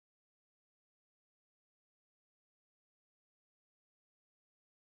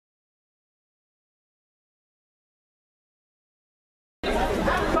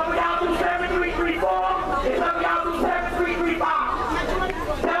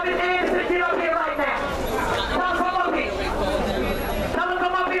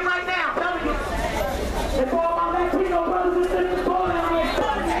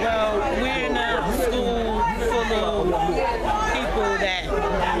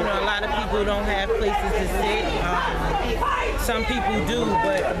people don't have places to sit. Some people do,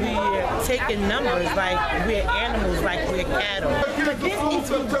 but we're taking numbers like we're animals, like we're cattle. This is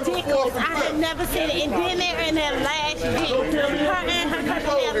ridiculous. I have never seen it. And then they're in their last year. Her and her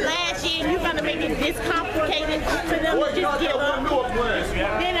cousin in their last year, and you're going to make it this complicated for them to just give up.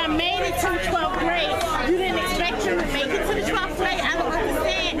 Then I made it to 12th grade. You didn't expect them to make it to the 12th grade. I don't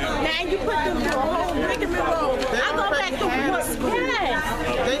understand. Now you put them through a whole rigmarole. I go back to what? Yes.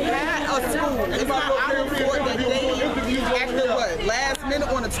 They had a school. It's not our report that they after what? Last minute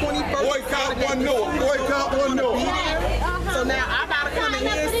on the 21st. Boycott OneNewark. Boycott OneNewark. So now I gotta come in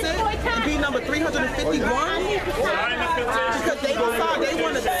here and sit and be number 351 because they decided they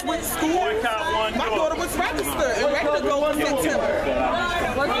want to switch schools. My daughter was registered and ready to go in September.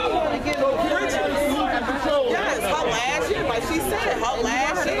 Yes, her last year, like she said, her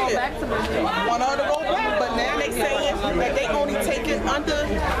last year. Want her to go back, but now they saying that they only take it under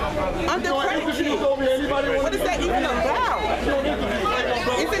credit key. What is that even about?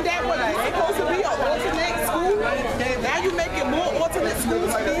 Isn't that what it's supposed to be, an alternate school? Now you making more alternate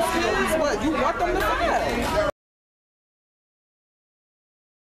schools for these kids? What, you want them to fail?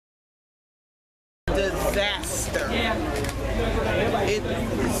 Disaster.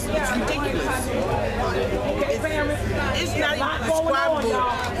 It's ridiculous. It's not even describable,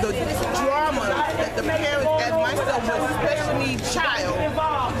 the drama that the parents, as myself, with a special needs child,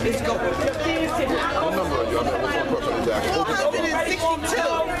 is going through. What number are you? I'm not 162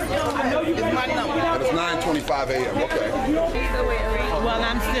 is my number. And it's 9:25 a.m. Okay. Well,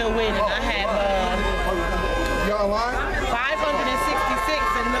 I'm still waiting. I have You online? 566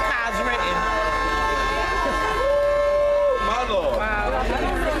 and look how it's written. My Lord.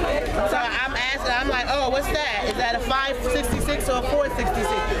 So I'm asking, I'm like, oh, what's that? Is that a 566 or a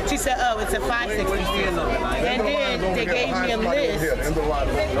 466? She said, oh, it's a 566. And then they gave me a list of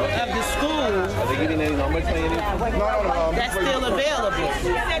the schools that's still available.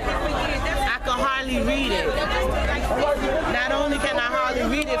 I can hardly read it. Not only can I hardly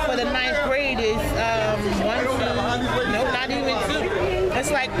read it for the 9th grade is 1, 2, no, not even 2.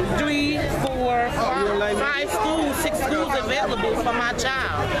 It's like 3, 4, 5 schools, 6 schools available for my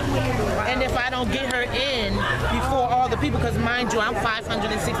child. And if I don't get her in before all the people, because mind you, I'm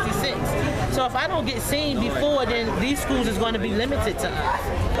 566. So if I don't get seen before, then these schools is going to be limited to us.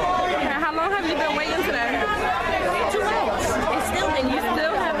 How long have you been waiting today? 2 hours. And you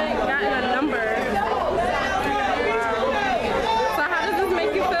still haven't gotten a number. So how does this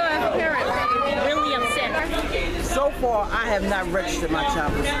make you feel as a parent? Really upset. So far, I have not registered my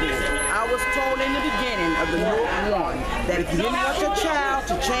child for school. I was told in the beginning of the Note 1 that if you didn't want your child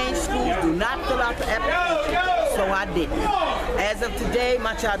to change schools, do not fill out the application. So I didn't. As of today,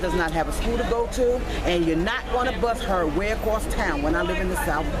 my child does not have a school to go to, and you're not going to bus her way across town when I live in the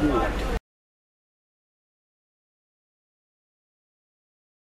South Ward.